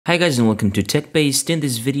Hi guys and welcome to TechBased. In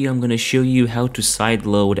this video I'm going to show you how to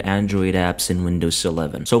sideload Android apps in Windows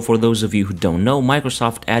 11. So for those of you who don't know,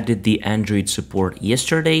 Microsoft added the Android support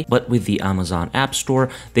yesterday, but with the Amazon App Store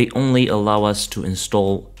they only allow us to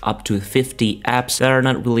install up to 50 apps that are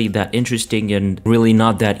not really that interesting and really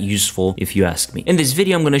not that useful if you ask me. In this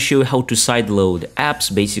video I'm going to show you how to sideload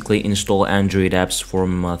apps, basically install Android apps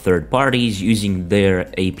from third parties using their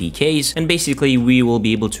APKs, and basically we will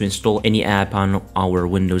be able to install any app on our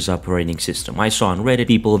Windows operating system. I saw on Reddit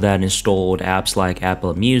people that installed apps like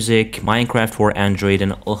Apple Music, Minecraft for Android,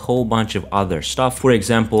 and a whole bunch of other stuff. For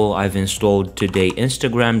example, I've installed today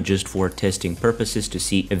Instagram just for testing purposes to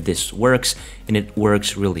see if this works, and it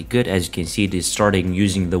works really good. As you can see, it is starting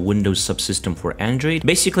using the Windows subsystem for Android.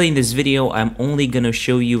 Basically in this video I'm only gonna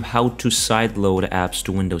show you how to sideload apps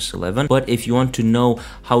to Windows 11, but if you want to know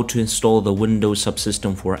how to install the Windows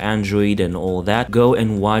subsystem for Android and all that, go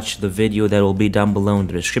and watch the video that will be down below in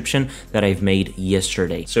the description that I've made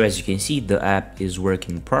yesterday. So as you can see, the app is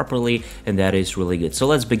working properly and that is really good. So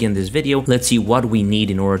let's begin this video. Let's see what we need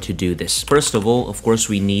in order to do this. First of all, of course,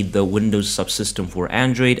 we need the Windows subsystem for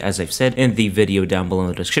Android. As I've said in the video down below in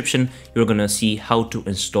the description, you're gonna see how to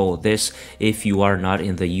install this if you are not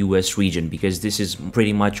in the US region, because this is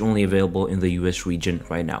pretty much only available in the US region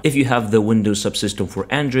right now. If you have the Windows subsystem for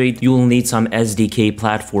Android, you will need some Sdk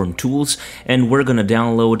Platform Tools, and we're gonna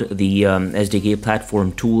download the Sdk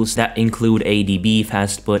Platform Tools that include ADB,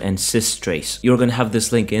 Fastput, and systrace. You're gonna have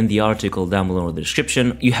this link in the article down below in the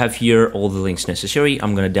description. You have here all the links necessary.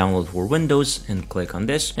 I'm gonna download for Windows and click on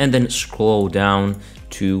this, and then scroll down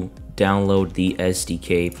to download the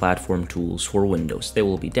Sdk Platform Tools for Windows. They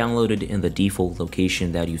will be downloaded in the default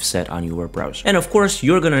location that you've set on your browser. And of course,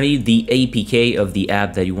 you're gonna need the APK of the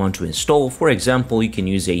app that you want to install. For example, you can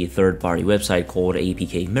use a third-party website called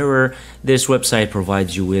APK Mirror. This website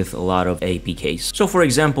provides you with a lot of APKs. So for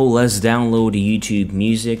example, let's download YouTube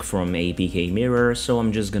Music from APK Mirror. So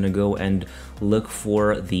I'm just gonna go and look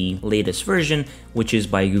for the latest version, which is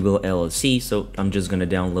by Google LLC. So I'm just gonna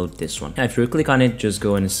download this one. After you click on it, just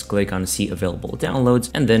go and click on see available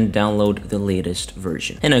downloads and then download the latest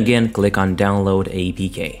version. And again, click on download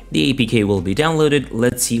APK. The APK will be downloaded.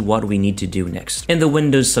 Let's see what we need to do next. In the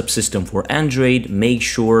Windows subsystem for Android, make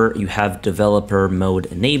sure you have developer mode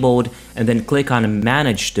enabled, and then click on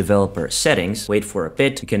manage developer settings. Wait for a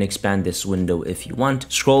bit. You can expand this window if you want.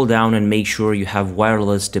 Scroll down and make sure you have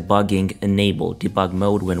wireless debugging enabled. Debug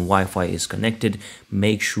mode when Wi-Fi is connected.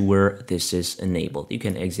 Make sure this is enabled. You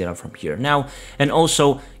can exit out from here now. And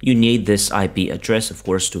also you need this IP address, of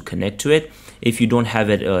course, to connect to it. If you don't have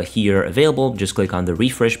it here available, just click on the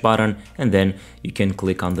refresh button, and then you can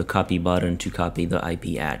click on the copy button to copy the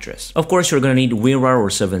IP address. Of course, you're gonna need WinRAR or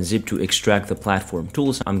 7-zip to extract the platform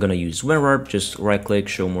tools. I'm gonna use WinRAR. Just right click,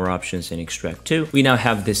 show more options, and extract to. We now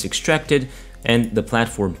have this extracted, and the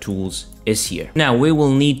platform tools is here. Now we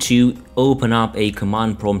will need to open up a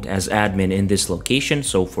command prompt as admin in this location.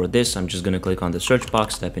 So for this, I'm just going to click on the search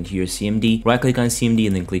box, type in here CMD, right click on CMD,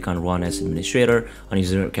 and then click on run as administrator. On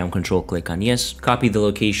user account control, click on yes. Copy the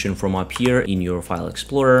location from up here in your file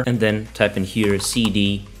explorer, and then type in here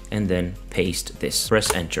CD, and then paste this.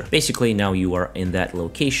 Press enter. Basically now you are in that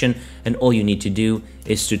location, and all you need to do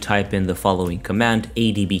is to type in the following command,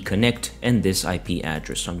 adb connect, and this IP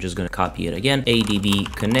address. So I'm just going to copy it again,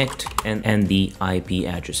 adb connect, and the IP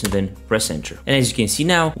address, and then press enter. And as you can see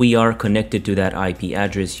now, we are connected to that IP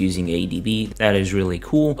address using adb. That is really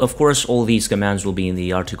cool. Of course, all these commands will be in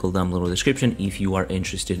the article down below in the description if you are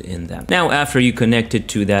interested in them. Now, after you connected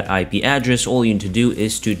to that IP address, all you need to do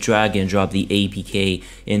is to drag and drop the APK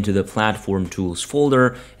into the Platform Tools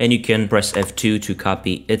folder, and you can press F2 to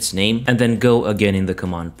copy its name, and then go again in the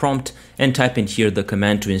command prompt and type in here the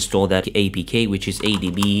command to install that APK, which is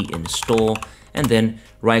adb install, and then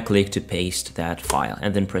right click to paste that file,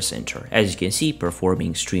 and then press enter. As you can see,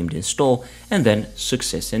 performing streamed install, and then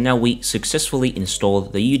success. And now we successfully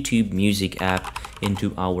installed the YouTube Music app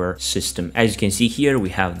into our system. As you can see here,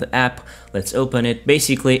 we have the app. Let's open it.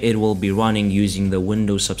 Basically, it will be running using the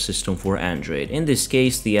Windows subsystem for Android. In this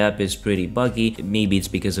case, the app is pretty buggy. Maybe it's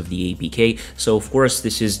because of the APK. So of course,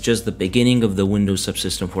 this is just the beginning of the Windows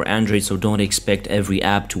subsystem for Android, so don't expect every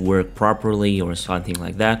app to work properly or something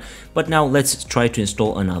like that. But now let's try to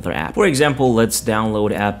install another app. For example, let's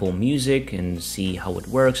download Apple Music and see how it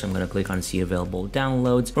works. I'm gonna click on see available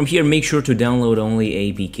downloads. From here, make sure to download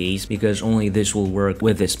only APKs, because only this will work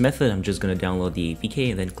with this method, I'm just going to download the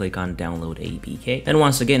APK and then click on download APK. And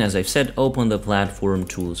once again, as I've said, open the Platform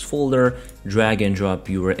Tools folder, drag and drop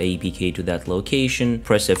your APK to that location,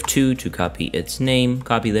 press F2 to copy its name,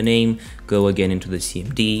 copy the name, go again into the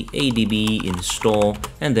CMD, ADB, install,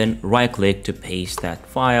 and then right click to paste that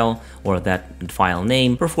file or that file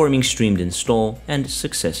name, performing streamed install, and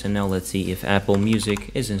success. And now let's see if Apple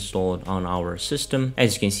Music is installed on our system.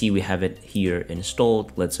 As you can see, we have it here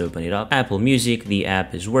installed. Let's open it up. Apple Music, the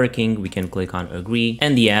app is working. We can click on agree,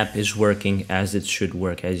 and the app is working as it should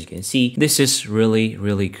work. As you can see, this is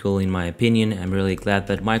really cool in my opinion. I'm really glad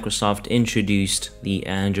that Microsoft introduced the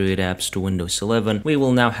Android apps to Windows 11. We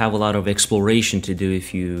will now have a lot of exploration to do,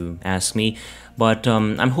 if you ask me. But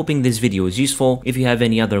I'm hoping this video is useful. If you have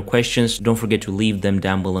any other questions, don't forget to leave them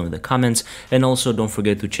down below in the comments. And also don't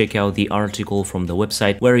forget to check out the article from the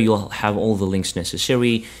website where you'll have all the links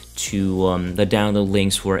necessary to the download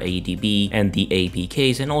links for ADB and the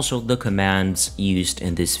APKs, and also the commands used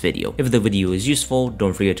in this video. If the video is useful,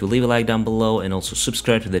 don't forget to leave a like down below, and also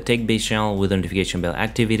subscribe to the TechBased channel with the notification bell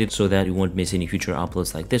activated so that you won't miss any future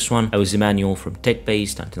uploads like this one. I was Emmanuel from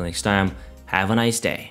TechBased. Until next time, have a nice day.